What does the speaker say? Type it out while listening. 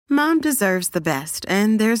Mom deserves the best,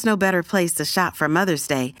 and there's no better place to shop for Mother's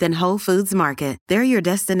Day than Whole Foods Market. They're your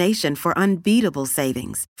destination for unbeatable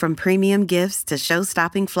savings, from premium gifts to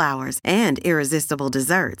show-stopping flowers and irresistible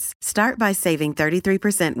desserts. Start by saving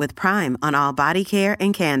 33% with Prime on all body care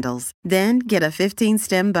and candles. Then get a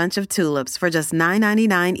 15-stem bunch of tulips for just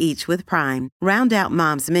 $9.99 each with Prime. Round out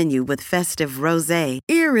Mom's menu with festive rosé,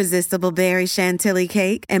 irresistible berry chantilly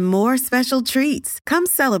cake, and more special treats. Come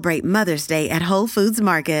celebrate Mother's Day at Whole Foods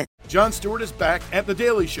Market. Jon Stewart is back at The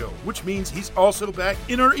Daily Show, which means he's also back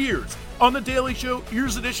in our ears on The Daily Show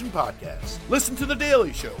Ears Edition podcast. Listen to The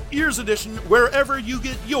Daily Show Ears Edition wherever you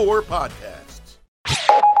get your podcasts.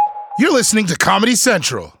 You're listening to Comedy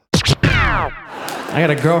Central. I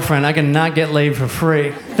got a girlfriend. I cannot get laid for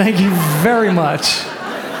free. Thank you very much.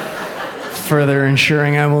 Further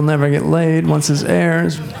ensuring I will never get laid once this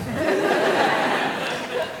airs. I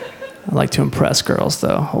like to impress girls,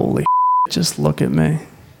 though. Holy just look at me.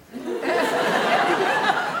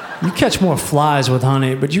 You catch more flies with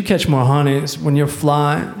honey, but you catch more honeys when you're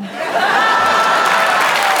flying. Am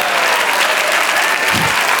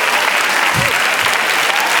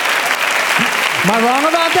I wrong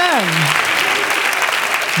about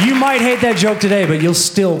that? You might hate that joke today, but you'll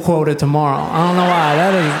still quote it tomorrow. I don't know why.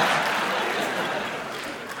 That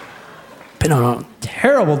is... Been on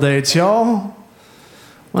terrible dates, y'all.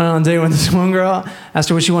 Went on a date with this one girl, asked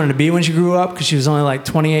her what she wanted to be when she grew up, because she was only like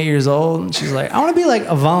 28 years old. And she's like, I want to be like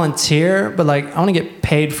a volunteer, but like I want to get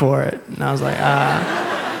paid for it. And I was like,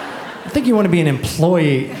 I think you want to be an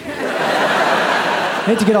employee. I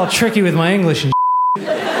hate to get all tricky with my English and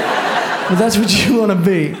but that's what you want to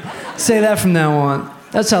be. Say that from now on.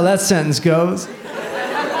 That's how that sentence goes.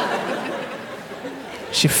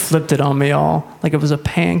 She flipped it on me all like it was a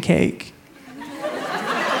pancake.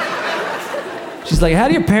 She's like, how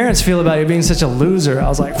do your parents feel about you being such a loser? I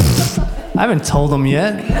was like, I haven't told them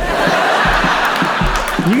yet.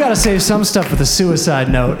 You gotta save some stuff with a suicide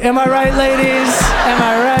note. Am I right, ladies? Am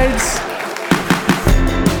I right?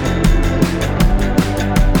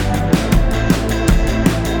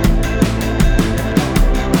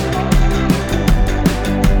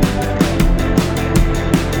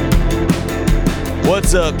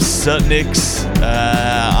 What's up, Sutnicks?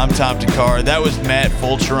 I'm Tom Takar. That was Matt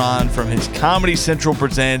Fulchiron from his Comedy Central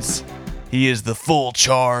Presents. He is the Full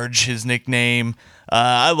Charge, his nickname.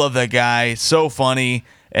 I love that guy. So funny.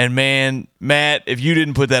 And man, Matt, if you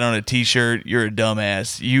didn't put that on a t-shirt, you're a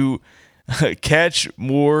dumbass. You catch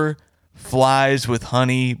more flies with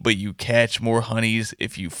honey, but you catch more honeys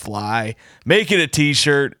if you fly. Make it a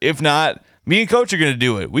t-shirt. If not, me and Coach are going to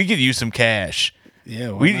do it. We could use some cash.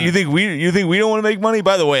 Yeah, you think we don't want to make money?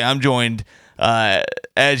 By the way, I'm joined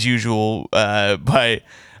as usual by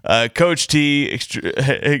Coach T,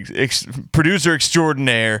 producer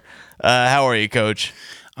extraordinaire. How are you, Coach?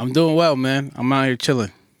 I'm doing well, man. I'm out here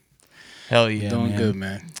chilling. Hell yeah, doing good,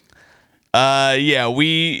 man. Yeah,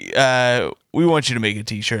 we want you to make a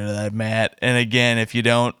t-shirt of that, Matt. And again, if you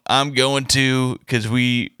don't, I'm going to, because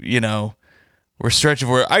we're stretching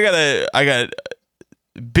for it. I got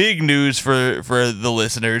big news for the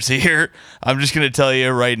listeners here. I'm just going to tell you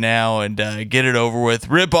right now and get it over with.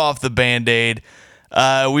 Rip off the Band-Aid.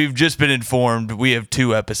 We've just been informed we have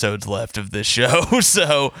 2 episodes left of this show,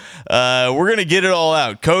 so we're going to get it all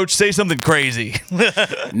out. Coach, say something crazy.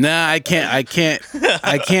 Nah, I can't.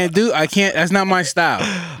 That's not my style.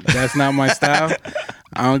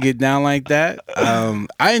 I don't get down like that.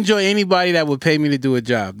 I enjoy anybody that would pay me to do a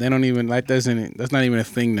job. They don't even that's not even a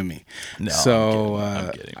thing to me. No, so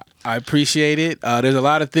I'm kidding. I appreciate it. There's a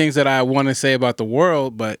lot of things that I want to say about the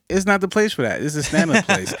world, but it's not the place for that. It's a stand-up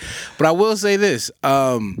place. But I will say this.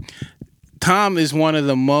 Tom is one of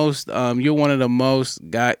the most, you're one of the most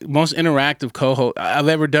interactive co-hosts I've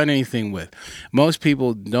ever done anything with. Most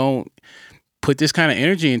people don't put this kind of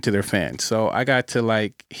energy into their fans. So I got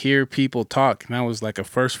to hear people talk, and that was like a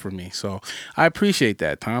first for me. So I appreciate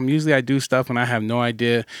that, Tom. Usually I do stuff and I have no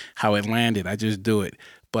idea how it landed. I just do it.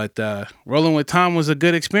 But rolling with Tom was a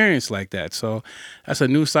good experience like that. So that's a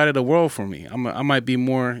new side of the world for me. I might be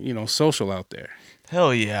more, social out there.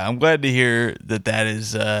 Hell yeah. I'm glad to hear that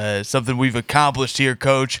is something we've accomplished here,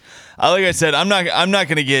 Coach. Like I said, I'm not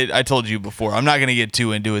going to get, I told you before, I'm not going to get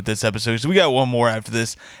too into it this episode because we got one more after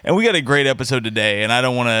this, and we got a great episode today, and I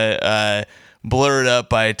don't want to blur it up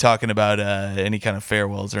by talking about any kind of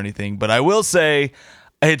farewells or anything, but I will say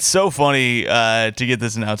it's so funny to get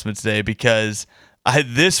this announcement today because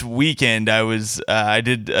this weekend I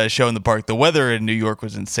did a show in the park. The weather in New York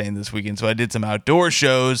was insane this weekend, so I did some outdoor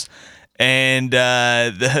shows. And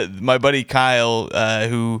my buddy Kyle,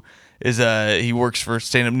 who he works for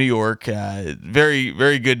Stand Up New York. Very,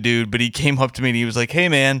 very good dude. But he came up to me and he was like, "Hey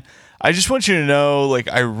man, I just want you to know, like,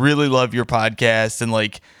 I really love your podcast, and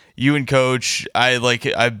like you and Coach, I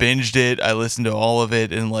binged it. I listened to all of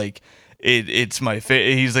it, and like it's my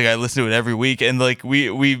favorite." He's like, "I listen to it every week," and like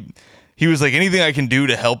he was like, "Anything I can do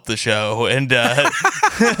to help the show," and and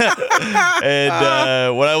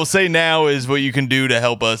what I will say now is what you can do to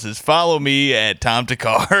help us is follow me at Tom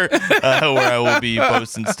Takar, where I will be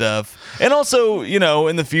posting stuff, and also, you know,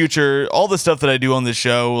 in the future, all the stuff that I do on this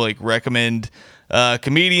show, like recommend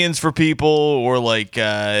comedians for people, or like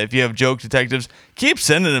if you have joke detectives, keep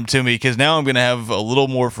sending them to me, because now I'm gonna have a little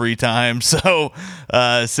more free time. So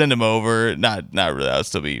send them over. Not really. I'll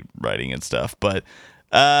still be writing and stuff, but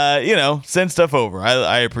you know, send stuff over.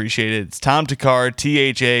 I appreciate it. It's Tom Takar,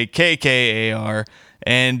 THAKKAR,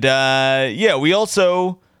 and yeah, we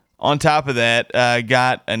also, on top of that,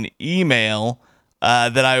 got an email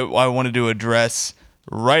that I wanted to address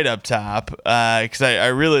right up top, because I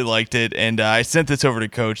really liked it, and I sent this over to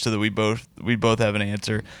Coach so that we both have an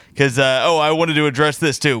answer. Because I wanted to address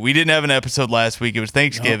this too. We didn't have an episode last week. It was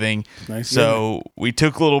Thanksgiving, so we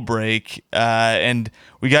took a little break, and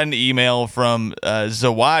we got an email from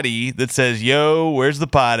Zawadi that says, "Yo, where's the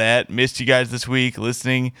pod at? Missed you guys this week.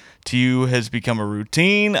 Listening to you has become a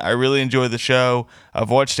routine. I really enjoy the show.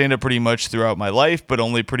 I've watched stand-up pretty much throughout my life, but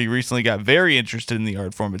only pretty recently got very interested in the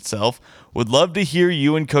art form itself. Would love to hear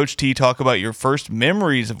you and Coach T talk about your first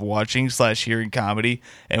memories of watching/hearing comedy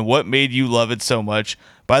and what made you love it so much.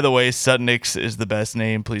 By the way, Sutnix is the best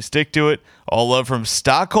name. Please stick to it. All love from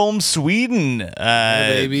Stockholm, Sweden."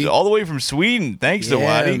 Baby. All the way from Sweden. Thanks,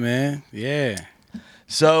 Zawadi. Yeah, man. Yeah.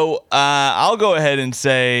 So I'll go ahead and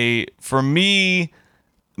say, for me,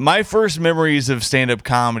 my first memories of stand-up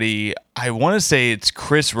comedy, I want to say it's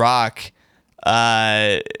Chris Rock,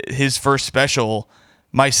 his first special.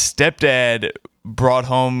 My stepdad brought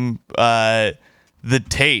home the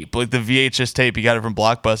tape, like the VHS tape. He got it from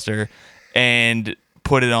Blockbuster and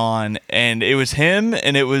put it on, and it was him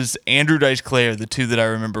and it was Andrew Dice Clare, the two that I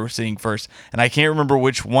remember seeing first. And I can't remember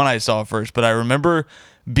which one I saw first, but I remember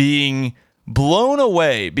being blown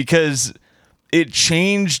away because it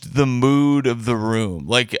changed the mood of the room.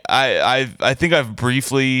 Like I think I've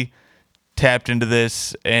briefly tapped into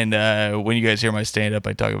this, and when you guys hear my stand-up,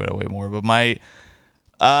 I talk about it way more. But my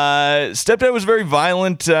stepdad was very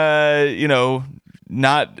violent, you know,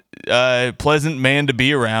 not pleasant man to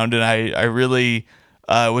be around, and I really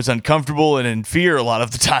was uncomfortable and in fear a lot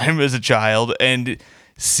of the time as a child. And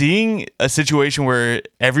seeing a situation where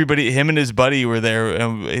everybody, him and his buddy, were there,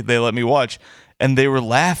 and they let me watch, and they were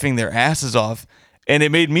laughing their asses off, and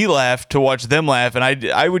it made me laugh to watch them laugh. And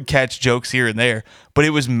I would catch jokes here and there, but it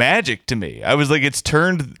was magic to me. I was like, it's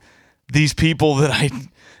turned these people that I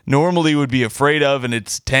normally would be afraid of, and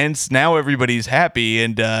it's tense. Now everybody's happy,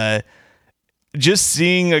 and just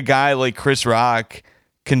seeing a guy like Chris Rock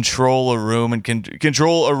control a room and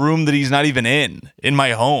control a room that he's not even in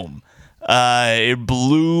my home, it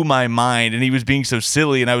blew my mind. And he was being so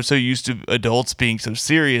silly, and I was so used to adults being so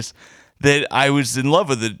serious that I was in love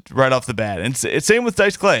with it right off the bat. And it's same with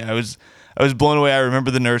Dice Clay. I was blown away. I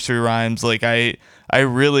remember the nursery rhymes. Like I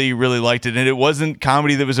really, really liked it. And it wasn't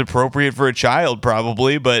comedy that was appropriate for a child,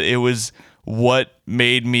 probably, but it was what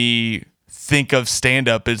made me think of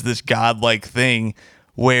stand-up as this godlike thing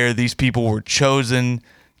where these people were chosen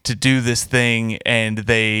to do this thing, and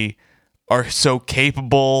they are so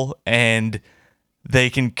capable, and they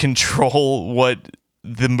can control what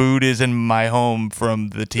the mood is in my home from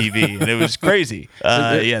the TV, and it was crazy.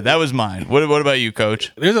 Yeah, that was mine. What about you,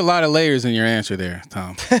 Coach? There's a lot of layers in your answer there,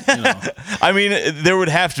 Tom. You know. I mean, there would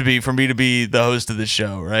have to be for me to be the host of the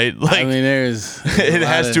show, right? Like, I mean, it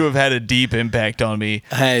has to have had a deep impact on me.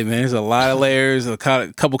 Hey, man, there's a lot of layers, a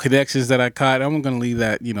couple connections that I caught. I'm going to leave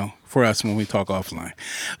that, you know, for us when we talk offline.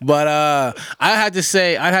 But I'd have to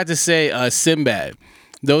say Sinbad.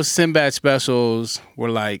 Those Sinbad specials were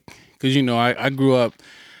like, because, you know, I grew up,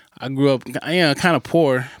 kind of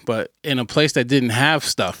poor, but in a place that didn't have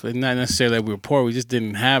stuff. And not necessarily that we were poor, we just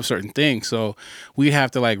didn't have certain things. So we'd have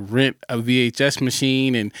to like rent a VHS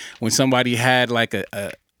machine, and when somebody had like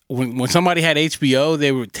when somebody had HBO,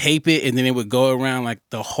 they would tape it, and then it would go around like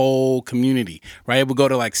the whole community, right? It would go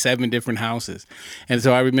to like 7 different houses. And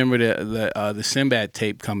so I remember the Sinbad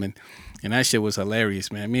tape coming, and that shit was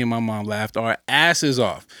hilarious, man. Me and my mom laughed our asses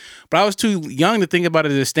off. But I was too young to think about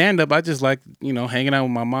it as stand-up. I just like, you know, hanging out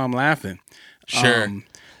with my mom laughing. Sure.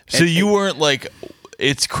 So you weren't like,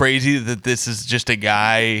 it's crazy that this is just a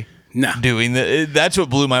guy doing that. That's what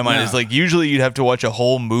blew my mind. Nah. Is like usually you'd have to watch a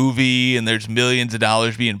whole movie and there's millions of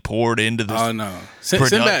dollars being poured into this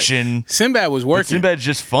production. Sinbad was working. But Sinbad's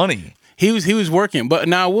just funny. He was working. But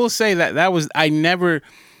now I will say that was I don't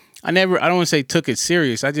want to say took it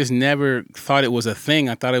serious. I just never thought it was a thing.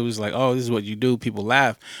 I thought it was like, oh, this is what you do. People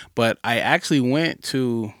laugh. But I actually went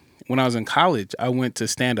to, when I was in college, I went to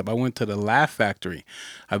stand up. I went to the Laugh Factory.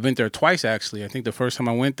 I've been there twice, actually. I think the first time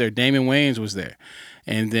I went there, Damon Wayans was there.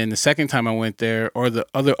 And then the second time I went there, or the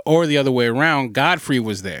other way around, Godfrey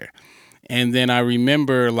was there. And then I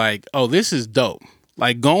remember like, oh, this is dope.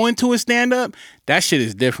 Like going to a stand-up, that shit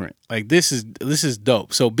is different. Like this is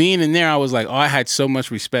dope. So being in there, I was like, oh, I had so much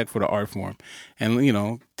respect for the art form.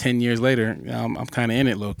 And 10 years later, I'm kind of in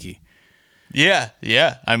it, low-key. Yeah.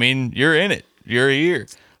 I mean, you're in it. You're here.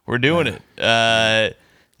 We're doing it.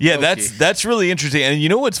 Yeah, that's really interesting. And you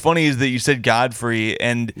know what's funny is that you said Godfrey,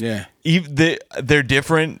 and they're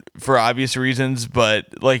different for obvious reasons.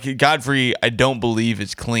 But like Godfrey, I don't believe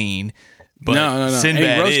is clean. But no. Sinbad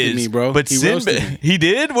he roasted me, bro. But Sinbad, he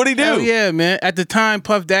did? What'd he do? Hell yeah, man. At the time,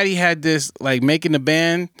 Puff Daddy had this like Making the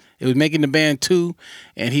Band. It was Making the Band 2,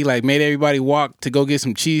 and he like made everybody walk to go get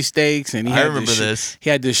some cheesesteaks. And I remember this. He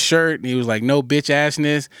had this shirt, and he was like, "No bitch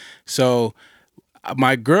assness." So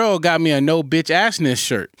my girl got me a "No bitch assness"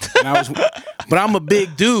 shirt, and but I'm a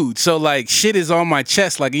big dude, so like shit is on my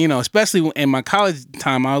chest, like especially in my college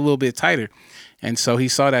time, I was a little bit tighter. And so he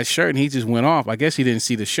saw that shirt and he just went off. I guess he didn't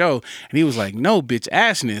see the show. And he was like, "No bitch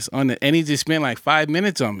assness" and he just spent like 5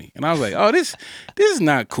 minutes on me. And I was like, oh, this is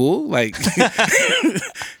not cool. Like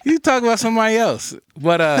you talk about somebody else.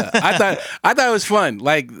 But I thought it was fun.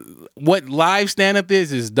 Like what live stand up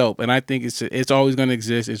is dope. And I think it's always gonna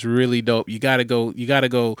exist. It's really dope. You gotta go.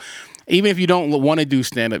 Even if you don't want to do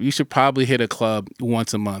stand up, you should probably hit a club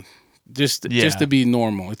once a month. Just to be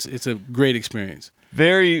normal. It's a great experience.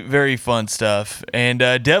 Very, very fun stuff. And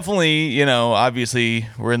definitely, obviously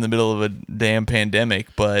we're in the middle of a damn pandemic,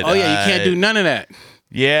 but oh yeah, you can't do none of that.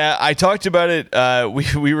 Yeah, I talked about it.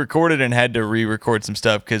 We recorded and had to re-record some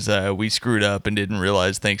stuff because we screwed up and didn't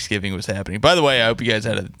realize Thanksgiving was happening. By the way, I hope you guys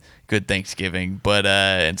had a good Thanksgiving, but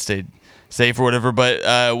and stayed safe or whatever.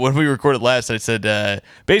 But when we recorded last, I said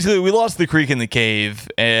basically we lost the Creek in the Cave,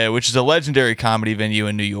 which is a legendary comedy venue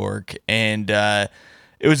in New York, and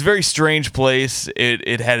it was a very strange place.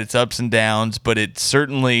 It had its ups and downs, but it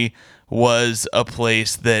certainly was a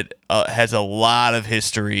place that has a lot of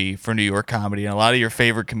history for New York comedy, and a lot of your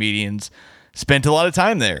favorite comedians spent a lot of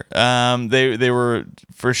time there. They were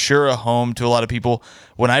for sure a home to a lot of people.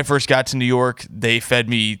 When I first got to New York, they fed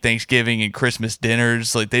me Thanksgiving and Christmas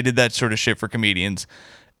dinners. Like they did that sort of shit for comedians.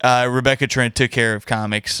 Rebecca Trent took care of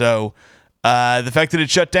comics, so the fact that it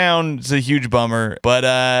shut down is a huge bummer. But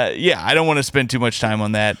I don't want to spend too much time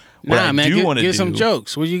on that. Get some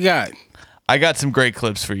jokes. What you got? I got some great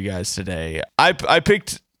clips for you guys today. I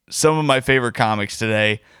picked some of my favorite comics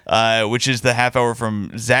today, which is the half hour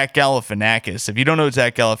from Zach Galifianakis. If you don't know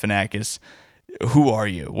Zach Galifianakis, who are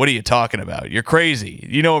you? What are you talking about? You're crazy.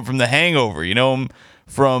 You know him from The Hangover. You know him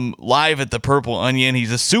from Live at the Purple Onion.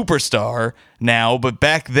 He's a superstar now, but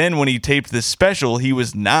back then when he taped this special, he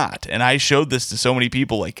was not. And I showed this to so many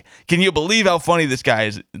people, like, can you believe how funny this guy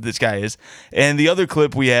is? And the other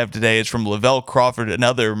clip we have today is from Lavell Crawford,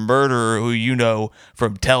 another murderer who you know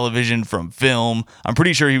from television, from film. I'm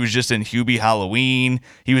pretty sure he was just in Hubie Halloween.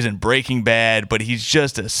 He was in Breaking Bad, but he's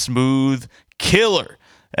just a smooth killer.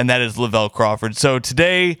 And that is Lavell Crawford. So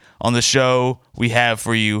today on the show, we have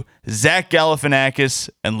for you Zach Galifianakis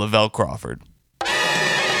and Lavell Crawford.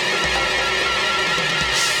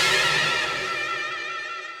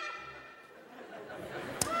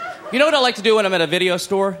 You know what I like to do when I'm at a video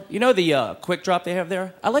store? You know the quick drop they have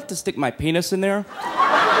there? I like to stick my penis in there.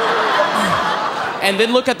 And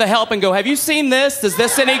then look at the help and go, have you seen this? Is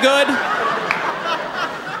this any good?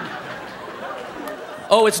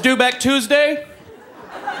 Oh, it's due back Tuesday?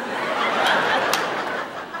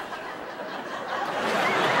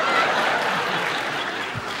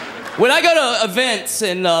 When I go to events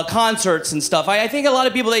and concerts and stuff, I think a lot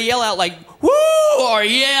of people, they yell out like, woo, or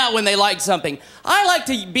yeah, when they like something. I like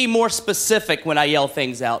to be more specific when I yell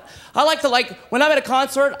things out. I like to, when I'm at a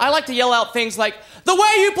concert, I like to yell out things like, the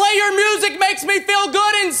way you play your music makes me feel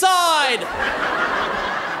good inside.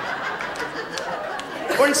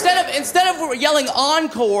 Or instead of yelling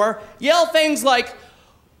encore, yell things like,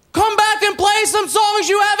 come back and play some songs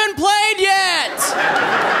you haven't played yet.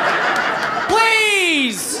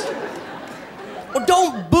 Please. Or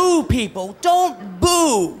don't boo people. Don't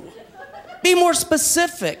boo. Be more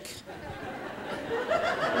specific.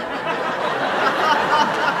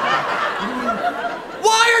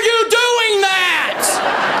 Why are you doing that?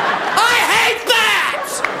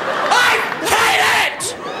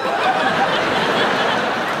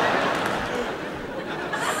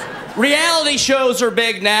 reality shows are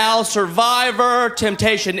big now. Survivor,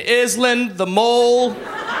 Temptation Island, The Mole.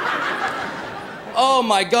 Oh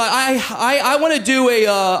my God! I want to do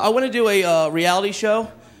a reality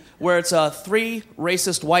show where it's 3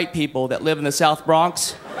 racist white people that live in the South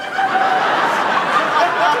Bronx.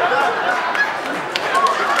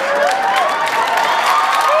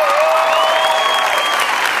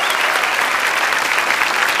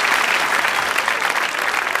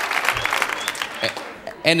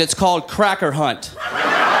 And it's called Cracker Hunt.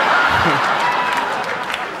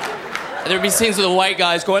 There'd be scenes of the white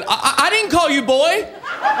guys going, I didn't call you boy.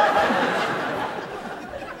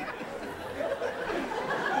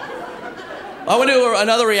 I want to do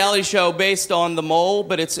another reality show based on The Mole,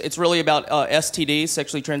 but it's really about STDs,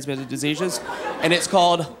 sexually transmitted diseases, and it's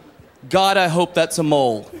called God, I Hope That's a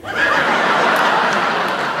Mole.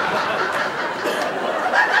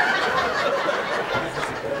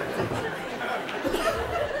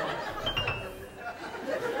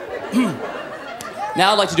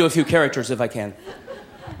 Now I'd like to do a few characters if I can.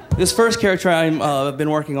 This first character I've been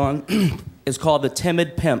working on is called the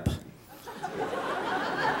Timid Pimp.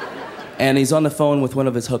 And he's on the phone with one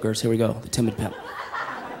of his hookers. Here we go, the Timid Pimp.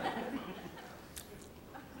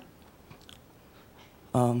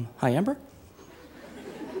 Hi, Amber?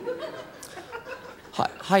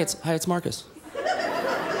 Hi, it's Marcus.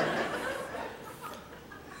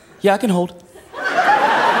 Yeah, I can hold.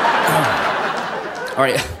 All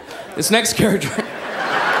right, this next character...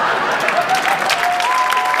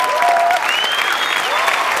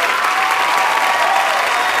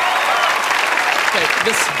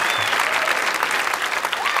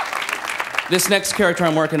 This next character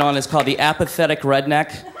I'm working on is called the Apathetic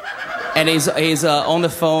Redneck, and he's on the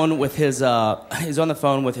phone with his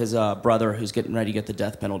brother who's getting ready to get the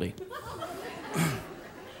death penalty.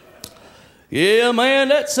 Yeah, man,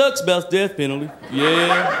 that sucks about the death penalty.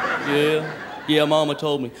 Yeah, Mama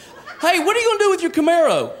told me. Hey, what are you gonna do with your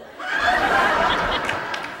Camaro?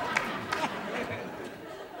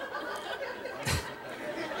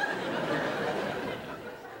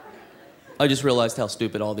 I just realized how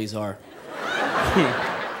stupid all these are. Okay,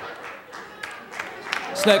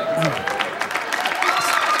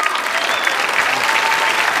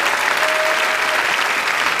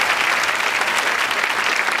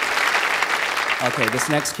 this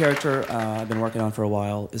next character I've been working on for a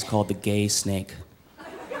while is called the Gay Snake.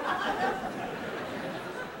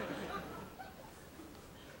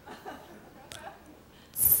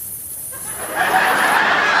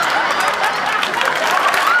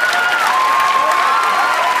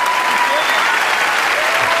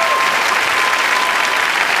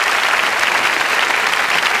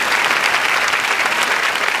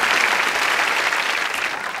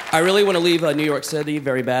 I really want to leave New York City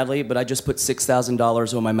very badly, but I just put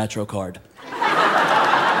 $6,000 on my Metro card.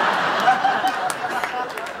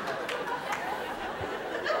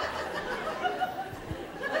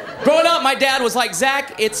 Growing up, my dad was like,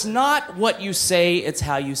 Zach, it's not what you say, it's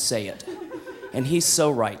how you say it. And he's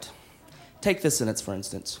so right. Take this sentence, for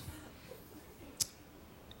instance.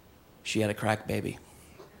 She had a crack baby.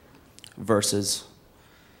 Versus,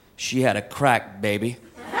 she had a crack baby.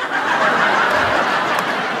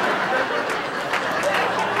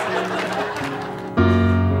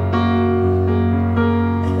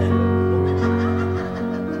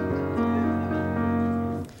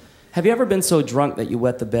 Have you ever been so drunk that you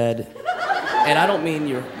wet the bed? And I don't mean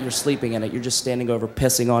you're sleeping in it, you're just standing over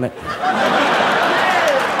pissing on it.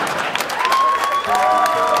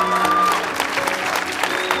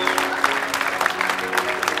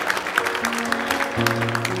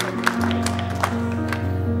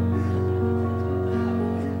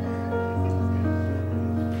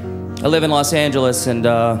 I live in Los Angeles, and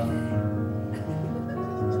I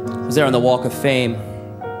was there on the Walk of Fame,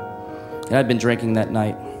 and I'd been drinking that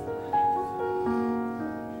night.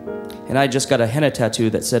 And I just got a henna tattoo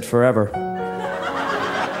that said forever.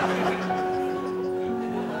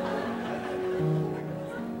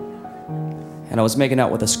 And I was making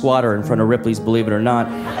out with a squatter in front of Ripley's Believe It or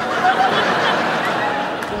Not.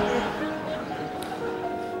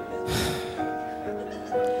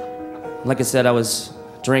 Like I said, I was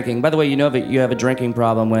drinking. By the way, you know that you have a drinking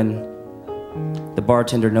problem when the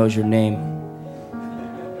bartender knows your name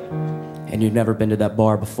and you've never been to that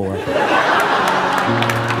bar before.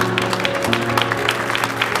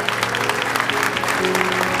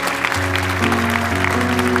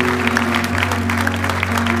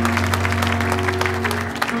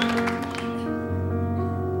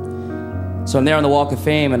 So I'm there on the Walk of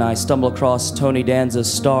Fame, and I stumble across Tony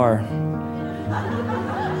Danza's star.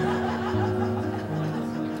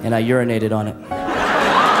 And I urinated on it.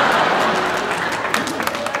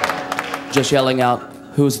 just yelling out,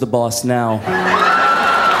 "Who's the boss now?"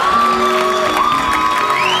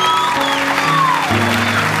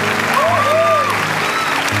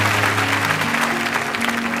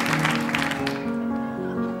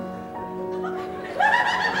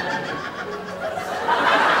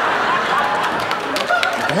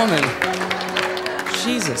 Woman,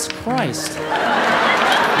 Jesus Christ.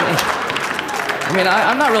 I mean,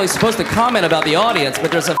 I'm not really supposed to comment about the audience,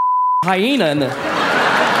 but there's a hyena in the...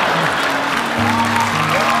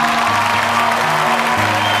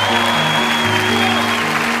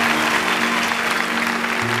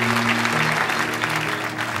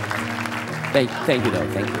 Thank you, though.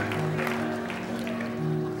 Thank you.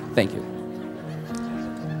 Thank you.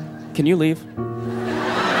 Can you leave?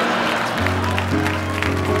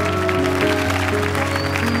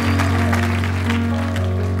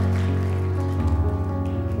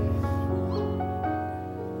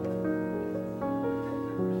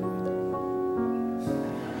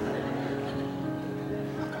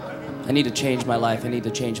 I need to change my life. I need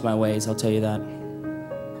to change my ways, I'll tell you that.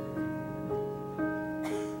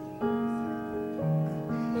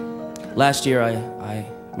 Last year,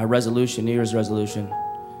 my resolution, New Year's resolution,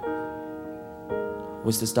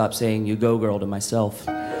 was to stop saying "you go, girl" to myself.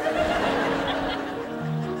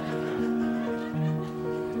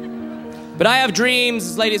 But I have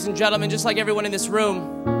dreams, ladies and gentlemen, just like everyone in this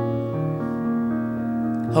room.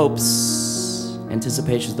 Hopes,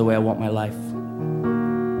 anticipations, the way I want my life.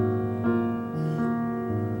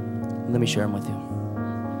 Let me share them with you.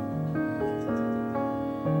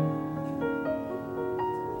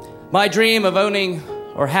 My dream of owning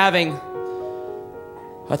or having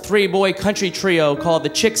a 3-boy country trio called the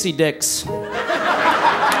Chixie Dicks.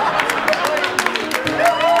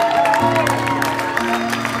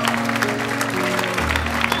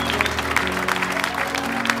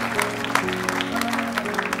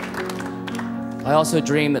 I also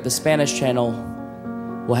dream that the Spanish channel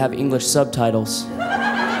will have English subtitles.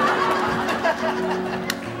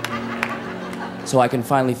 So I can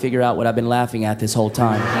finally figure out what I've been laughing at this whole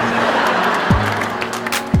time.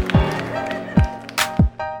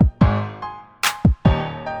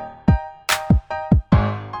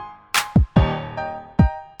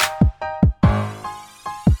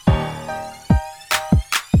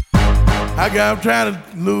 I'm trying to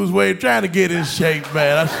lose weight, trying to get in shape,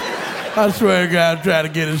 man. I swear to God, I'm trying to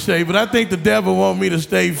get in shape, but I think the devil wants me to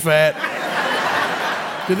stay fat.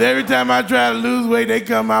 Because every time I try to lose weight, they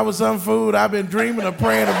come out with some food I've been dreaming or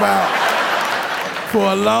praying about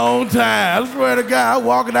for a long time. I swear to God, I was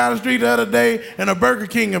walking down the street the other day and a Burger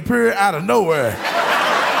King appeared out of nowhere.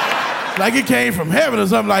 Like it came from heaven or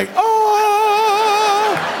something, like, oh!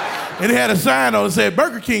 And it had a sign on it that said,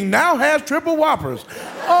 Burger King now has triple Whoppers.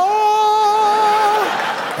 Oh!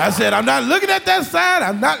 I said, I'm not looking at that sign.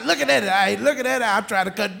 I'm not looking at it. I ain't looking at it. I'm trying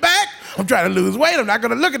to cut back. I'm trying to lose weight. I'm not going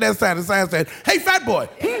to look at that sign. The sign said, hey, fat boy.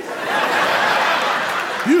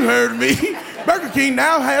 You heard me. Burger King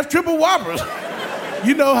now has triple Whoppers.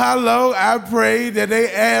 You know how long I prayed that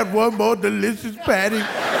they add one more delicious patty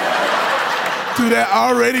to that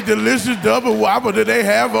already delicious double Whopper that they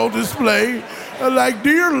have on display. I'm like,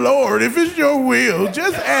 dear Lord, if it's your will,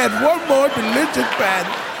 just add one more delicious patty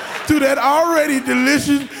to that already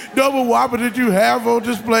delicious double Whopper that you have on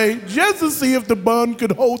display, just to see if the bun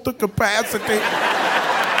could hold the capacity.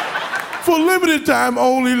 For limited time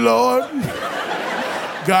only, Lord.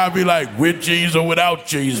 God be like, with cheese or without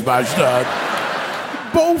cheese, my son?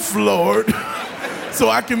 Both, Lord, so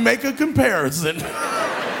I can make a comparison.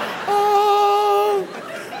 Oh,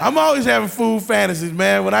 I'm always having food fantasies,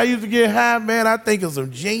 man. When I used to get high, man, I think of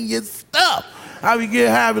some genius stuff. I would get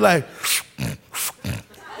high, I be like,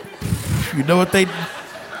 you know what they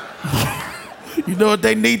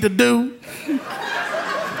need to do?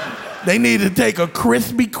 They need to take a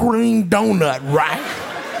Krispy Kreme donut, right?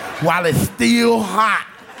 While it's still hot.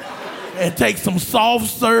 And take some soft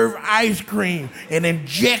serve ice cream and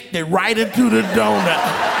inject it right into the donut.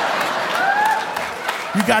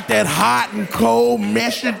 You got that hot and cold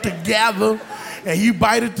meshing together, and you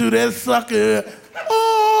bite into that sucker.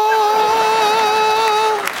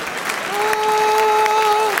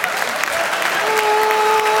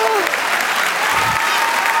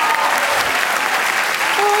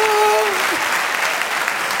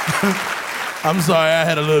 I'm sorry, I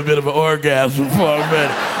had a little bit of an orgasm for a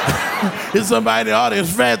minute. There's somebody in the audience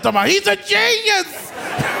fan talking about, he's a genius!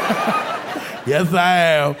 Yes, I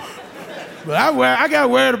am. But I got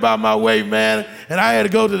worried about my weight, man, and I had to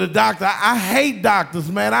go to the doctor. I hate doctors,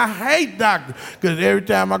 man. I hate doctors. Because every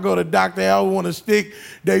time I go to the doctor, they always want to stick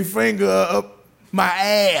their finger up my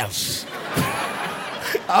ass.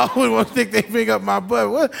 I always want to stick their finger up my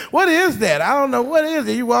butt. What is that? I don't know. What is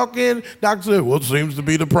it? You walk in, doctor says, what seems to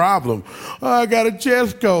be the problem? Oh, I got a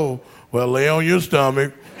chest cold. Well, lay on your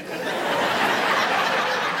stomach.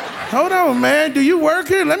 Hold on, man. Do you work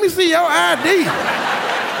here? Let me see your ID.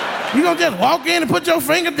 You gonna just walk in and put your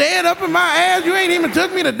finger dead up in my ass? You ain't even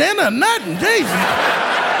took me to dinner or nothing. Jesus.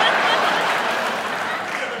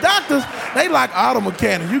 Doctors, they like auto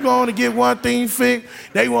mechanics. You go on to get one thing fixed,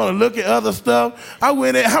 they want to look at other stuff. I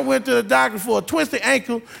went to the doctor for a twisted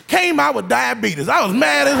ankle, came out with diabetes. I was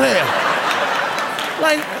mad as hell.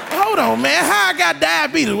 Like, hold on, man. How I got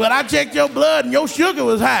diabetes? Well, I checked your blood and your sugar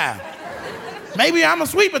was high. Maybe I'm a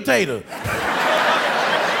sweet potato.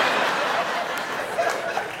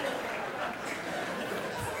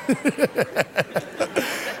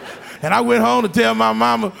 And I went home to tell my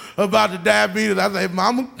mama about the diabetes. I said,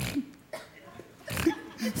 Mama,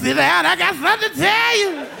 sit down, I got something to tell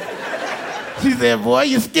you. She said, boy,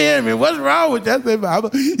 you scared me. What's wrong with you? I said, Mama,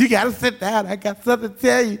 you gotta sit down. I got something to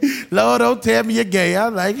tell you. Lord, don't tell me you're gay.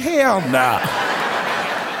 I'm like, hell no.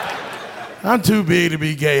 I'm too big to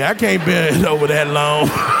be gay. I can't bear it over that long.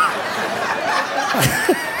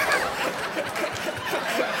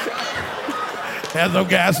 Have some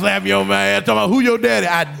guy slap you on my ass talking about who your daddy?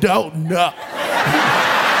 I don't know.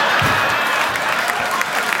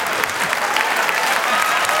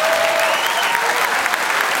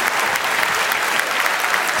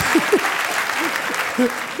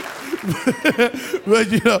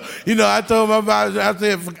 But you know, I told my mom, I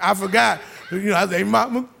said, I forgot. I said,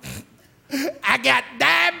 Mama, I got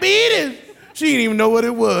diabetes. She didn't even know what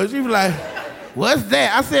it was. She was like, what's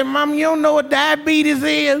that? I said, Mama, you don't know what diabetes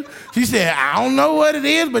is? She said, I don't know what it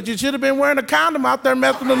is, but you should have been wearing a condom out there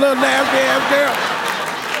messing with a little nasty ass girl.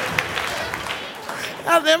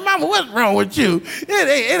 I said, Mama, what's wrong with you?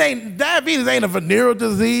 It ain't, diabetes ain't a venereal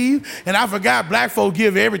disease. And I forgot black folk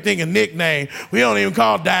give everything a nickname. We don't even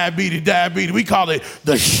call diabetes diabetes. We call it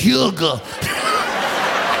the sugar.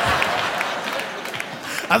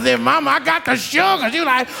 I said, Mama, I got the sugar. She was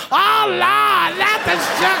like, oh, Lord, not the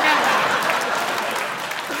sugar.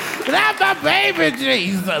 Not my baby,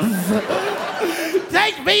 Jesus.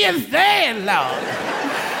 Take me instead, Lord.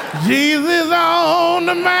 Jesus on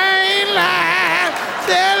the main line.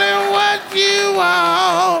 Tell him what you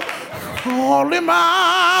want. Call him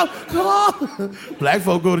out. Black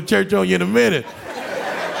folk go to church on you in a minute.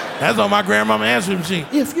 That's on my grandmama answering machine.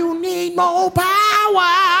 If you need more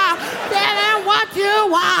power, tell him what you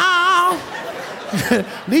want.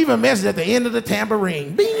 Leave a message at the end of the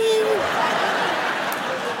tambourine. Bing.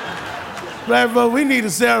 Black folk, we need to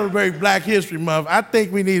celebrate Black History Month. I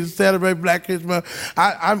think we need to celebrate Black History Month.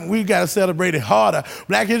 We got to celebrate it harder.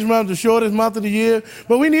 Black History Month is the shortest month of the year,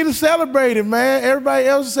 but we need to celebrate it, man. Everybody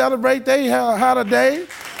else celebrate their holiday.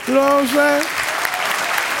 You know what I'm saying?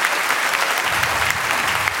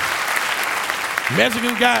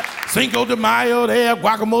 Mexicans got Cinco de Mayo. They have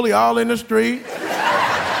guacamole all in the street.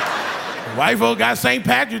 White folk got St.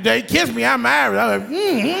 Patrick's Day. Kiss me, I'm married. I'm like,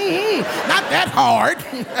 not that hard.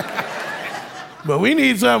 But we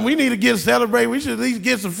need something. We need to get celebrated. We should at least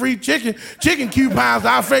get some free chicken coupons to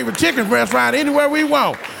our favorite chicken restaurant anywhere we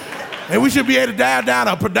want. And we should be able to dive down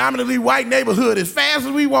a predominantly white neighborhood as fast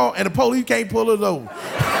as we want, and the police can't pull us over.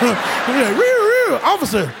 Like, real,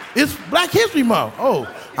 officer, it's Black History Month.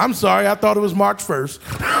 Oh, I'm sorry, I thought it was March 1st.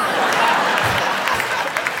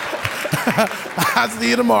 I'll see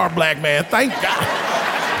you tomorrow, black man. Thank God.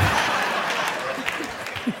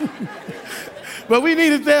 But we need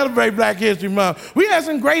to celebrate Black History Month. We had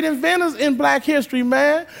some great inventors in Black history,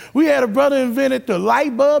 man. We had a brother invented the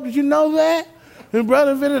light bulb. Did you know that? The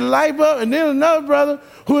brother invented the light bulb, and then another brother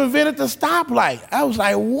who invented the stoplight. I was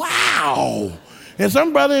like, wow. And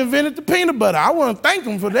some brother invented the peanut butter. I want to thank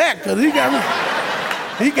him for that, because he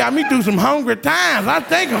got me through some hungry times. I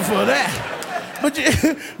thank him for that.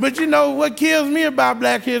 But you know what kills me about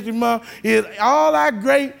Black History Month is all our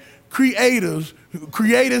great creators who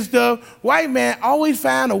created stuff, white man always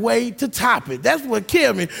find a way to top it. That's what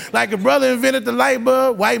killed me. Like a brother invented the light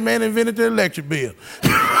bulb, white man invented the electric bill.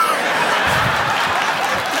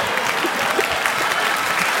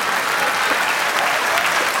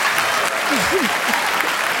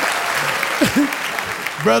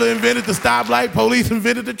 Brother invented the stoplight, police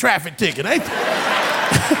invented the traffic ticket, ain't they?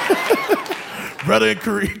 Brother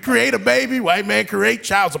create a baby, white man create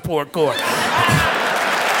child support court.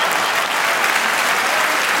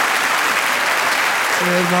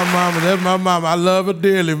 That's my mama. I love her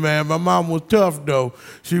dearly, man. My mom was tough, though.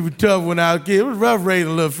 She was tough when I was a kid. It was rough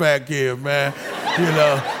raising a little fat kid, man.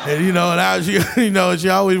 And I was, she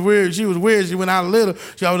always weird. She was weird. She when I was little,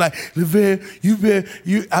 she always like,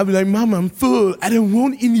 Lavell, I'd be like, Mama, I'm full. I don't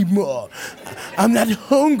want any more. I'm not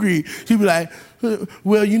hungry. She'd be like,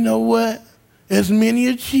 well, you know what? There's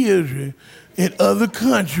many children in other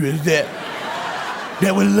countries that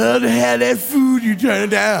would love to have that food. You turn it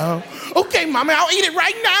down. Okay, Mama, I'll eat it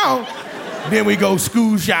right now. Then we go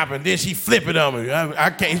school shopping. Then she flip it on me. I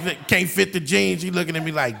can't fit the jeans. She looking at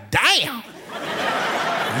me like, damn,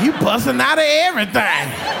 you busting out of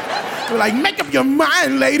everything. We're like, make up your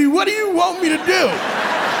mind, lady. What do you want me to do?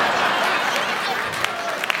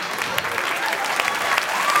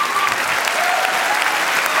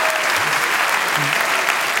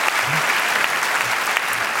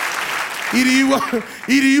 Either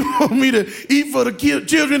you want me to eat for the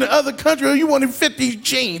children in other countries, or you want to fit these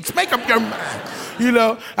jeans. Make up your mind.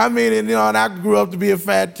 And I grew up to be a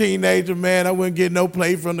fat teenager, man. I wouldn't get no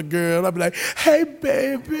play from the girl. I'd be like, hey,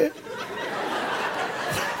 baby,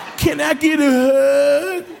 can I get a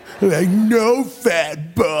hug? I'm like, no,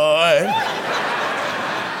 fat boy.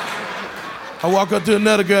 I walk up to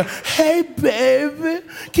another girl, hey, baby,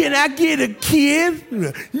 can I get a kiss?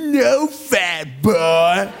 No, fat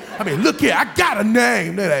boy. Look here, I got a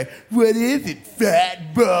name. They're like, what is it,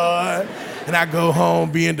 fat boy? And I go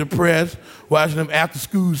home being depressed, watching them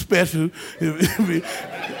after-school specials. Be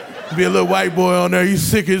a little white boy on there, he's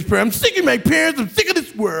sick of his parents. I'm sick of my parents, I'm sick of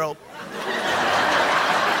this world.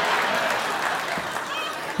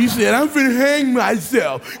 He said, I'm finna hang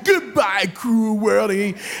myself. Goodbye, cruel world. And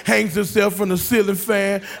he hangs himself from the ceiling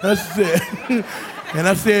fan. I said,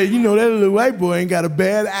 that little white boy ain't got a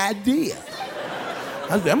bad idea.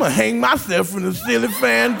 I said, I'm gonna hang myself from the ceiling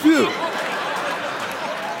fan too.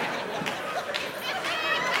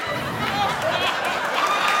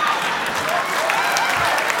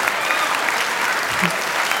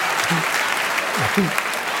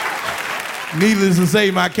 Needless to say,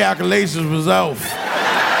 my calculations was off.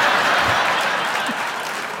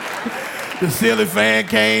 The ceiling fan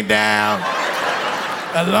came down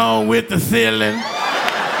along with the ceiling.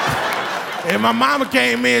 And my mama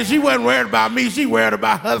came in, she wasn't worried about me, she worried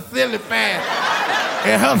about her ceiling fan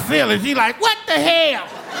and her ceiling. She like, what the hell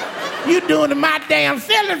you doing to my damn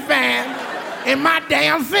ceiling fan and my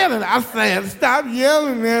damn ceiling? I said, stop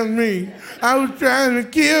yelling at me. I was trying to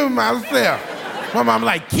kill myself. My mama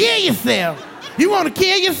like, kill yourself? You want to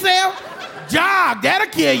kill yourself? Jog, that'll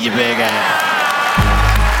kill you, big ass.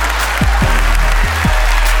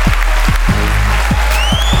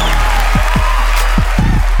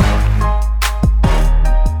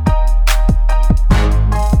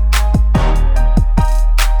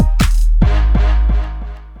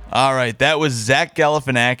 All right, that was Zach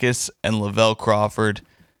Galifianakis and Lavell Crawford.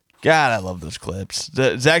 God, I love those clips.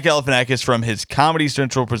 Zach Galifianakis from his Comedy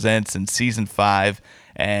Central Presents in Season 5,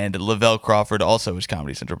 and Lavell Crawford also his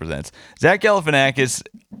Comedy Central Presents. Zach Galifianakis,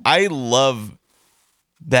 I love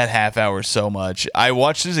that half hour so much. I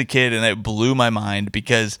watched it as a kid, and it blew my mind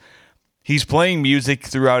because he's playing music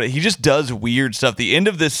throughout it. He just does weird stuff. The end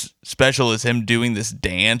of this special is him doing this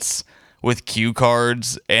dance with cue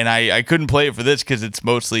cards, and I couldn't play it for this because it's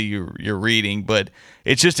mostly your reading, but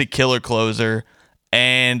it's just a killer closer.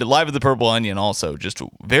 And Live at the Purple Onion also, just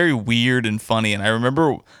very weird and funny. And I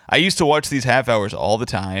remember I used to watch these half hours all the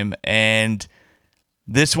time, and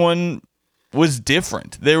this one was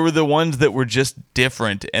different. There were the ones that were just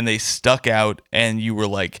different, and they stuck out, and you were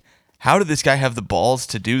like, how did this guy have the balls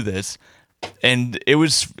to do this? And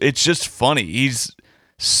it's just funny. He's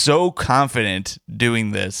so confident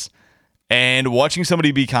doing this. And watching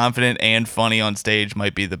somebody be confident and funny on stage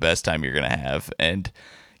might be the best time you're going to have. And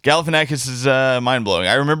Galifianakis is mind-blowing.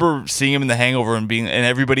 I remember seeing him in The Hangover and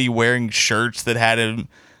everybody wearing shirts that had him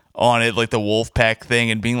on it, like the Wolfpack thing,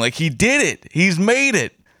 and being like, he did it. He's made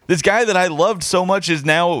it. This guy that I loved so much is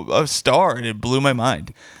now a star, and it blew my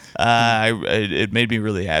mind. It made me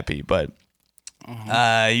really happy. But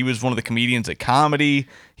he was one of the comedians at comedy.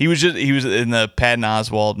 He was in the Patton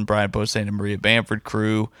Oswalt and Brian Posehn and Maria Bamford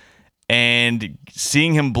crew. And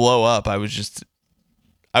seeing him blow up, I was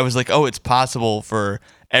like, oh, it's possible for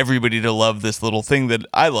everybody to love this little thing that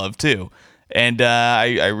I love too. And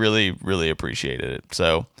I really, really appreciated it.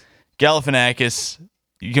 So Galifianakis,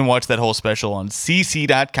 you can watch that whole special on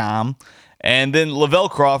cc.com. And then Lavell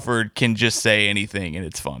Crawford can just say anything and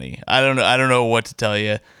it's funny. I don't know what to tell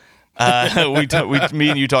you. Me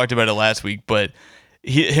and you talked about it last week, but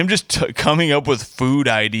him just coming up with food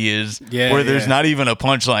ideas where there's not even a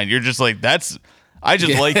punchline. You're just like, I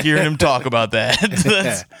just like hearing him talk about that.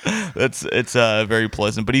 It's very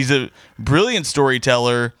pleasant. But he's a brilliant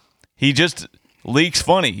storyteller. He just leaks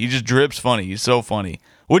funny. He just drips funny. He's so funny.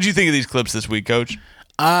 What'd you think of these clips this week, Coach?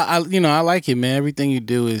 I like it, man. Everything you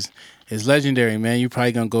do is legendary, man. You're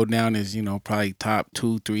probably gonna go down as, probably top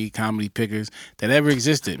 2-3 comedy pickers that ever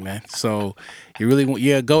existed, man. So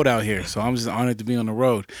you're a goat out here. So I'm just honored to be on the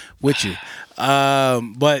road with you.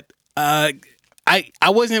 But I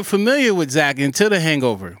wasn't familiar with Zach until The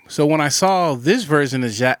Hangover. So when I saw this version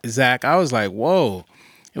of Zach, I was like, whoa.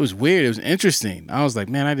 It was weird. It was interesting. I was like,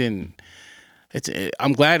 man,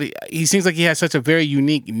 I'm glad he seems like he has such a very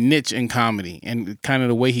unique niche in comedy, and kind of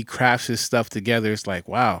the way he crafts his stuff together. It's like,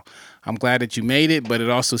 wow, I'm glad that you made it. But it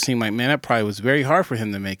also seemed like, man, that probably was very hard for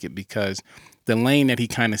him to make it, because the lane that he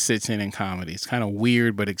kind of sits in comedy, it's kind of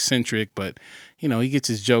weird but eccentric, but he gets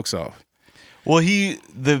his jokes off. Well,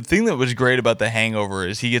 the thing that was great about The Hangover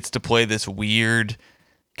is he gets to play this weird,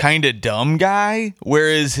 kind of dumb guy,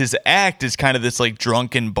 whereas his act is kind of this like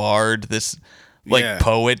drunken bard, this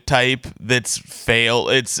poet type that's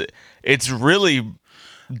it's really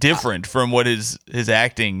different from what his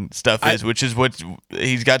acting stuff is, which is what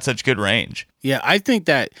he's got such good range. Yeah, I think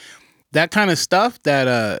that kind of stuff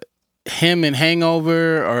that him in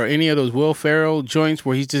Hangover or any of those Will Ferrell joints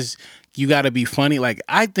where he's just, you got to be funny. Like,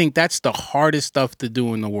 I think that's the hardest stuff to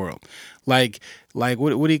do in the world. Like what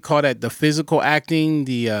do you call that? The physical acting,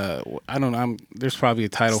 I don't know. There's probably a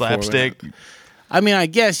title slapstick. For it. I mean, I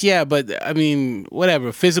guess, yeah, but I mean,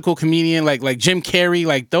 whatever. Physical comedian, like Jim Carrey,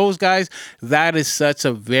 like those guys, that is such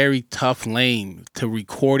a very tough lane to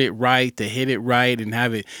record it right, to hit it right, and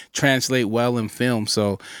have it translate well in film.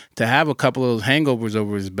 So to have a couple of those hangovers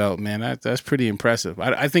over his belt, man, that's pretty impressive.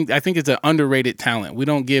 I think it's an underrated talent. We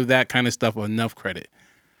don't give that kind of stuff enough credit.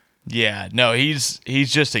 Yeah, no, he's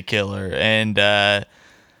just a killer, and I'm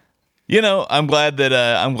glad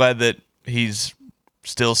that he's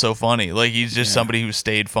still so funny. Like, he's just somebody who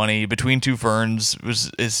stayed funny. Between Two Ferns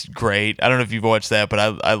is great. I don't know if you've watched that, but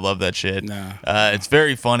I love that shit. No. It's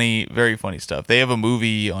very funny stuff. They have a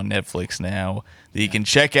movie on Netflix now that you can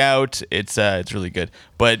check out. It's really good.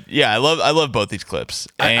 But yeah, I love both these clips.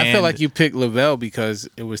 I feel like you picked Lavell because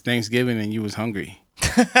it was Thanksgiving and you was hungry.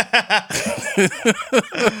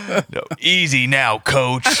 No, easy now,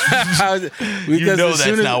 Coach. That's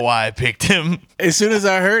not why I picked him. As soon as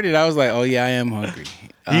I heard it, I was like, "Oh yeah, I am hungry."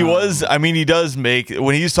 He does make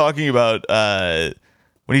when he's talking about that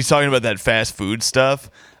fast food stuff.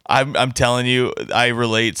 I'm telling you, I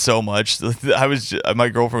relate so much. My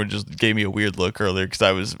girlfriend just gave me a weird look earlier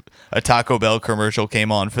because a Taco Bell commercial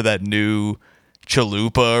came on for that new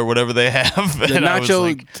chalupa or whatever they have. The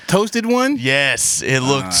nacho toasted one? Yes, it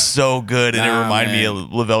looked so good, and it reminded me of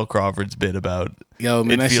Lavell Crawford's bit about. Yo,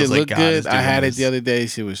 man, that shit looked good. I had it the other day.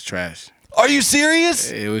 Shit was trash. Are you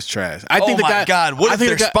serious? It was trash. God! What if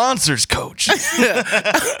they're sponsors, Coach?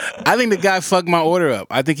 I think the guy fucked my order up.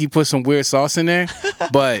 I think he put some weird sauce in there,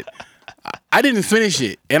 but I didn't finish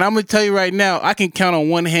it. And I'm gonna tell you right now, I can count on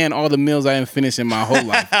one hand all the meals I haven't finished in my whole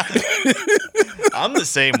life. I'm the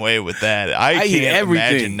same way with that. I can't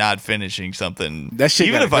imagine not finishing something. That shit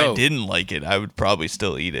even if go. I didn't like it, I would probably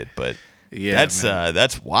still eat it. But yeah,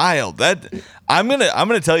 that's wild. I'm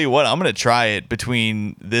gonna tell you what, I'm gonna try it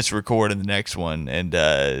between this record and the next one,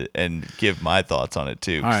 and give my thoughts on it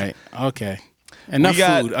too. All right, okay.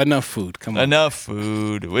 Enough food. Come on. Enough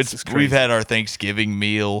food. We've had our Thanksgiving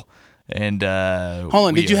meal. And hold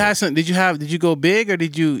on, did you go big or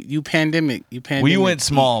did you pandemic? We went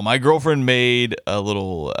small. My girlfriend made a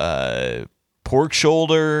little pork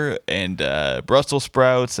shoulder and Brussels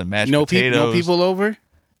sprouts and mashed potatoes. No people over?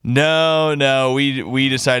 No. We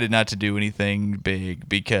decided not to do anything big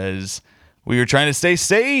because we were trying to stay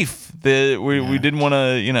safe. We didn't want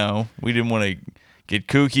to, we didn't want to get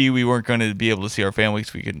kooky. We weren't going to be able to see our families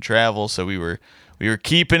because we couldn't travel, so we were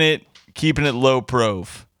keeping it low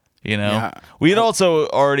prof. We had also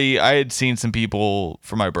I had seen some people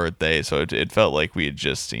for my birthday, so it felt like we had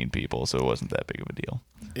just seen people, so it wasn't that big of a deal.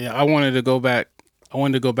 Yeah, I wanted to go back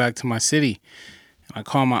to my city. I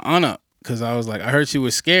called my aunt up because I was like, I heard she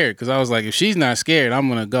was scared because I was like, if she's not scared, I'm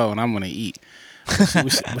gonna go and I'm gonna eat.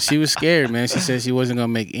 She was scared, man. She said she wasn't gonna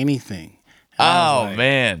make anything.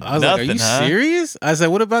 Man. I was Nothing, like, are you serious? I said,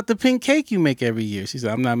 what about the pink cake you make every year? She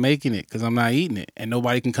said, I'm not making it because I'm not eating it and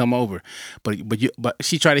nobody can come over. But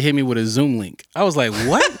she tried to hit me with a Zoom link. I was like,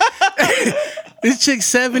 what? This chick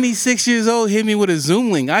 76 years old hit me with a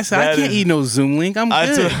Zoom link. I said, I can't eat no Zoom link. I'm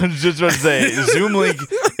good. I was just about to say, Zoom link,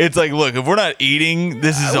 it's like, look, if we're not eating,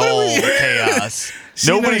 this is all chaos.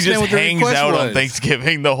 Nobody just hangs out on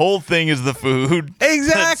Thanksgiving. The whole thing is the food.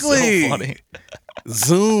 Exactly. That's so funny.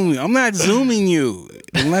 Zoom. I'm not zooming you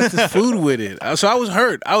unless it's food with it. So I was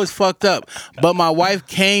hurt. I was fucked up. But my wife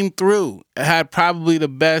came through. Had probably the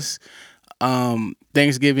best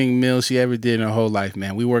Thanksgiving meal she ever did in her whole life,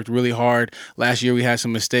 man. We worked really hard. Last year we had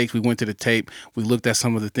some mistakes. We went to the tape. We looked at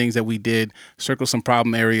some of the things that we did, circled some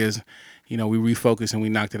problem areas. We refocused and we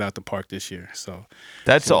knocked it out the park this year. So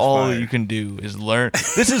that's all you can do is learn.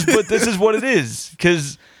 This is what it is,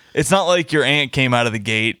 because it's not like your aunt came out of the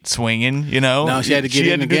gate swinging. No, she had to get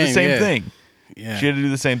in the game. She had to do the same thing. Yeah. She had to do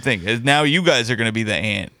the same thing. Now you guys are going to be the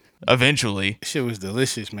aunt eventually. Shit was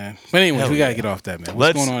delicious, man. But anyways, we got to get off that, man.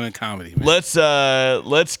 What's going on in comedy, man?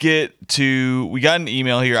 Let's get to, we got an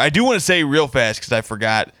email here. I do want to say real fast, because I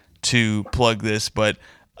forgot to plug this, but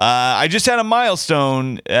I just had a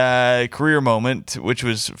milestone career moment, which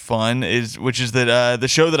was fun, which is that the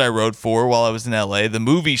show that I wrote for while I was in LA, the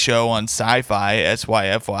movie show on Sci-Fi,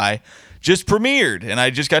 SYFY, just premiered, and I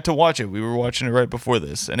just got to watch it. We were watching it right before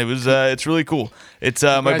this, and it was it's really cool. It's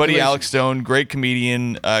my buddy Alex Stone, great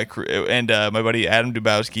comedian, and my buddy Adam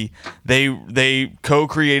Dubowski. They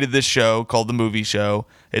co-created this show called The Movie Show.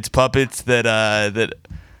 It's puppets that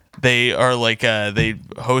they are like they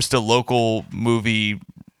host a local movie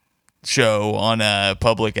show on a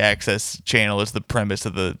public access channel is the premise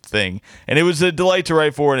of the thing, and it was a delight to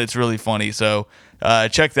write for, and it's really funny. So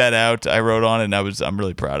check that out. I wrote on it, and I'm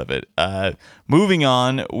really proud of it. Moving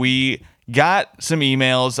on, we got some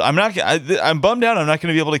emails. I'm bummed out. I'm not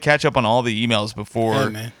going to be able to catch up on all the emails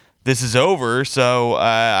before this is over. So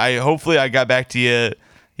hopefully I got back to you,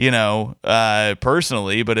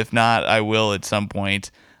 personally. But if not, I will at some point.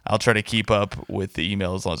 I'll try to keep up with the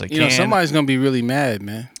email as long as I can. Somebody's going to be really mad,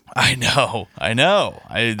 man. I know.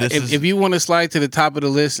 If you want to slide to the top of the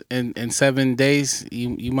list in 7 days,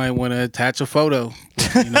 you might want to attach a photo.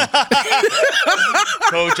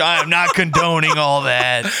 Coach, I am not condoning all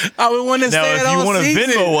that. I would want to say it all Now, if you want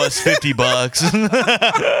to Venmo us $50,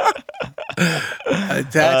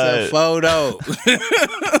 attach a photo.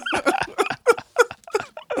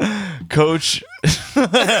 Coach,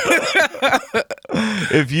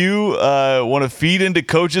 if you want to feed into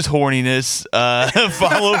Coach's horniness,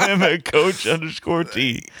 follow him at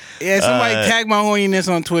Coach_T. Yeah, somebody tag my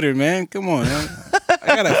horniness on Twitter, man. Come on, man.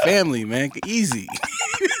 I got a family, man. Easy.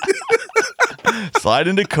 Slide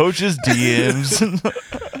into Coach's DMs.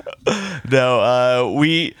 No,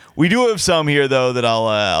 we do have some here though that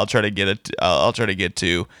I'll try to get it. I'll try to get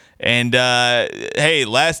to. And hey,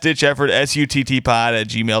 last ditch effort,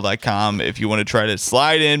 suttpod@gmail.com if you want to try to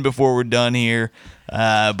slide in before we're done here.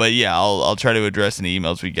 But yeah, I'll try to address any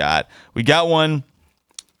emails we got. We got one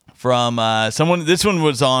from someone. This one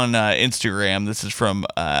was on Instagram. This is from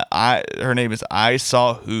her name is I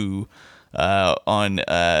Saw Who on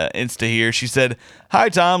Insta here. She said, "Hi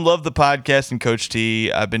Tom, love the podcast and Coach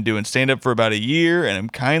T. I've been doing stand up for about a year and I'm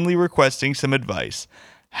kindly requesting some advice.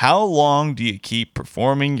 How long do you keep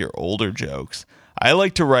performing your older jokes? I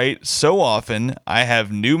like to write so often. I have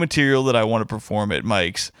new material that I want to perform at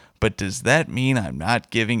mics, but does that mean I'm not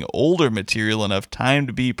giving older material enough time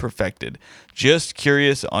to be perfected? Just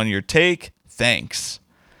curious on your take. Thanks."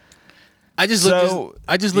 I just looked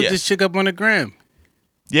this chick up on the gram.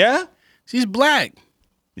 Yeah? She's black.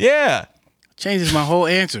 Yeah. Changes my whole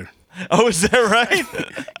answer. Oh, is that right?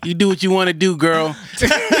 You do what you want to do, girl.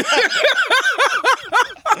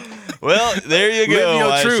 Well, there you go. Live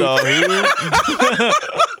your I truth. saw you.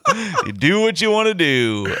 You do what you want to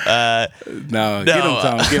do. No, get him,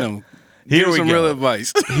 Tom. Get him. Here Give we some go. real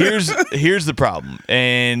advice. Here's the problem,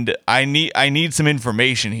 and I need some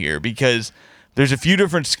information here because there's a few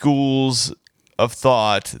different schools of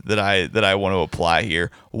thought that I want to apply here.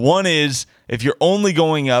 One is if you're only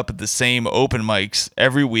going up at the same open mics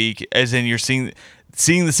every week, as in you're seeing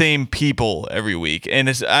the same people every week, and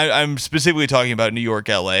I'm specifically talking about New York,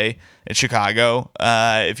 LA, and Chicago.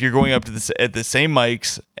 If you're going up to at the same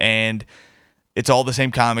mics and it's all the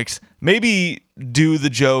same comics, maybe do the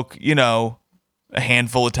joke, a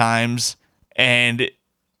handful of times and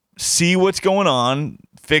see what's going on,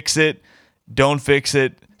 fix it, don't fix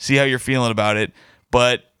it, see how you're feeling about it,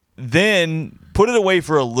 but then put it away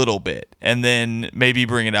for a little bit and then maybe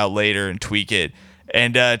bring it out later and tweak it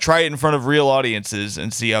and try it in front of real audiences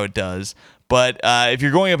and see how it does. But if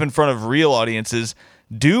you're going up in front of real audiences,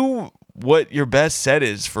 do what your best set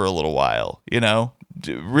is for a little while,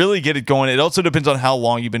 really get it going. It also depends on how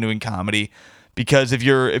long you've been doing comedy, because if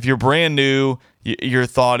you're brand new, your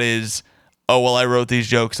thought is, oh, well, I wrote these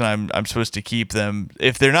jokes and I'm supposed to keep them.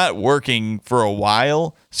 If they're not working for a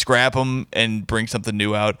while, scrap them and bring something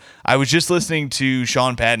new out. I was just listening to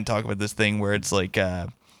Sean Patton talk about this thing where it's like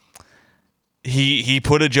he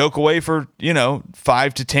put a joke away for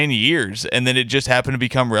 5 to 10 years and then it just happened to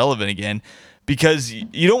become relevant again, because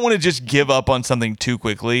you don't want to just give up on something too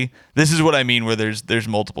quickly. This is what I mean where there's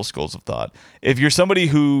multiple schools of thought. If you're somebody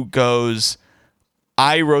who goes,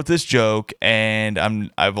 I wrote this joke and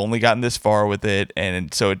I've only gotten this far with it,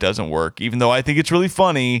 and so it doesn't work. Even though I think it's really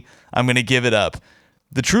funny, I'm going to give it up.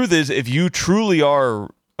 The truth is, if you truly are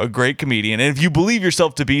a great comedian, and if you believe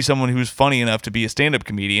yourself to be someone who's funny enough to be a stand-up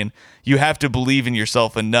comedian, you have to believe in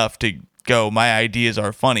yourself enough to go, my ideas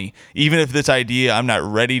are funny. Even if this idea, I'm not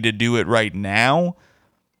ready to do it right now,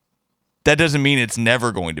 that doesn't mean it's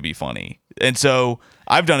never going to be funny. And so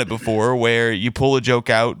I've done it before where you pull a joke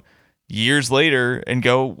out years later and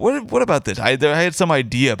go, what about this? I had some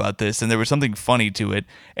idea about this and there was something funny to it.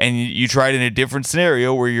 And you try it in a different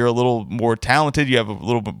scenario where you're a little more talented, you have a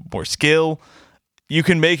little bit more skill, you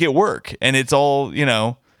can make it work. And it's all,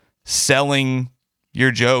 selling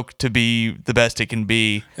your joke to be the best it can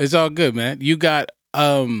be. It's all good, man. You got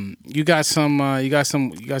some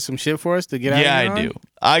shit for us to get out of here? Yeah, I do.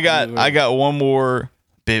 I got one more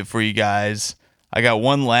bit for you guys. I got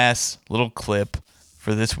one last little clip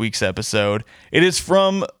for this week's episode. It is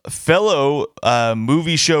from fellow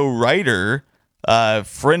movie show writer,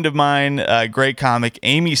 friend of mine, great comic,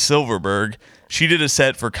 Amy Silverberg. She did a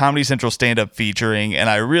set for Comedy Central Stand-Up Featuring, and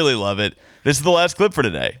I really love it. This is the last clip for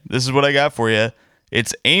today. This is what I got for you.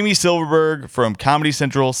 It's Amy Silverberg from Comedy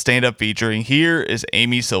Central Stand-Up Featuring. Here is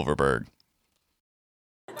Amy Silverberg.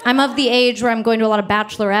 I'm of the age where I'm going to a lot of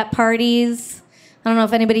bachelorette parties. I don't know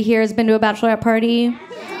if anybody here has been to a bachelorette party.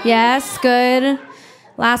 Yes, good.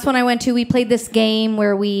 Last one I went to, we played this game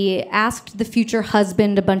where we asked the future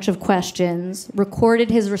husband a bunch of questions,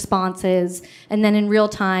 recorded his responses, and then in real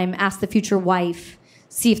time asked the future wife,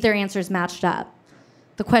 see if their answers matched up.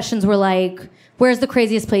 The questions were like, where's the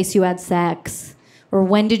craziest place you had sex? Or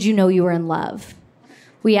when did you know you were in love?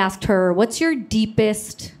 We asked her, what's your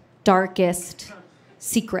deepest, darkest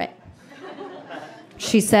secret?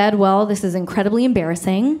 She said, well, this is incredibly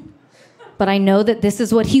embarrassing, but I know that this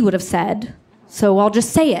is what he would have said. So I'll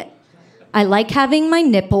just say it. I like having my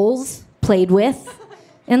nipples played with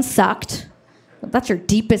and sucked. That's your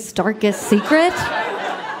deepest, darkest secret?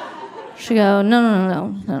 She goes,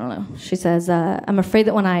 no. She says, I'm afraid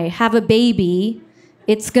that when I have a baby,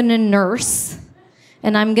 it's gonna nurse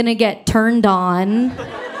and I'm gonna get turned on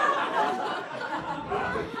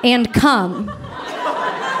and come.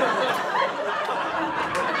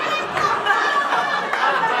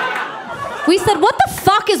 We said, what the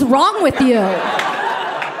fuck is wrong with you?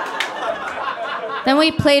 Then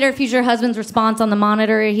we played her future husband's response on the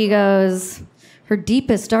monitor. He goes, her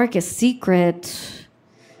deepest, darkest secret.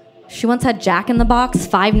 She once had Jack in the Box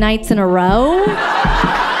 5 nights in a row.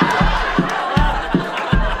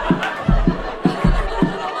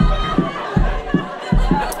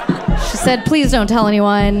 She said, please don't tell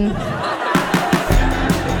anyone.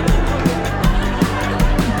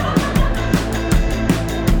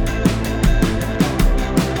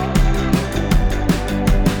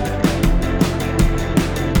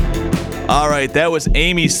 All right, that was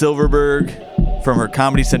Amy Silverberg from her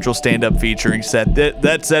Comedy Central Stand-Up Featuring set.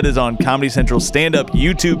 That set is on Comedy Central Stand-Up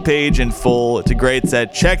YouTube page in full. It's a great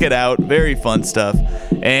set. Check it out. Very fun stuff.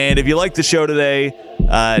 And if you like the show today,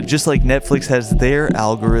 just like Netflix has their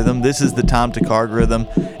algorithm, this is the Tom Takar algorithm.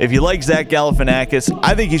 If you like Zach Galifianakis,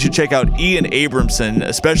 I think you should check out Ian Abramson,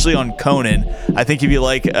 especially on Conan. I think if you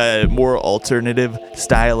like a more alternative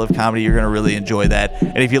style of comedy, you're going to really enjoy that.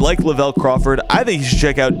 And if you like Lavell Crawford, I think you should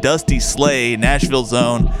check out Dusty Slay, Nashville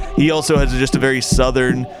Zone. He also has just a very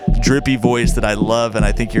southern, drippy voice that I love, and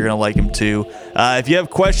I think you're going to like him too. If you have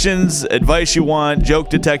questions, advice you want, joke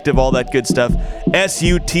detective, all that good stuff,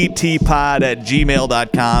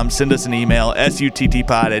 suttpod@gmail.com. Send us an email,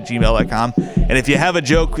 suttpod@gmail.com. And if you have a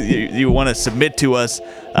joke you want to submit to us,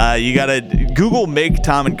 you got to Google Make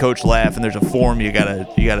Tom and Coach Laugh, and there's a form you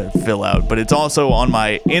gotta fill out. But it's also on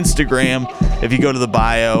my Instagram. If you go to the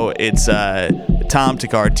bio, it's Tom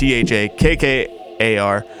Takar,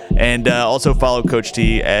 THAKKAR. And also follow Coach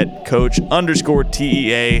T at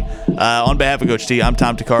Coach_TEA. On behalf of Coach T, I'm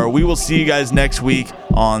Tom Takar. We will see you guys next week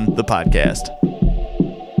on the podcast.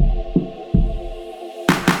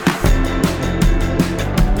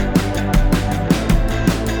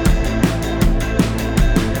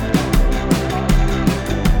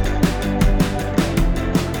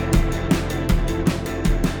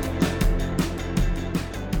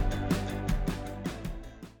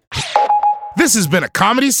 This has been a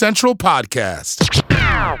Comedy Central podcast.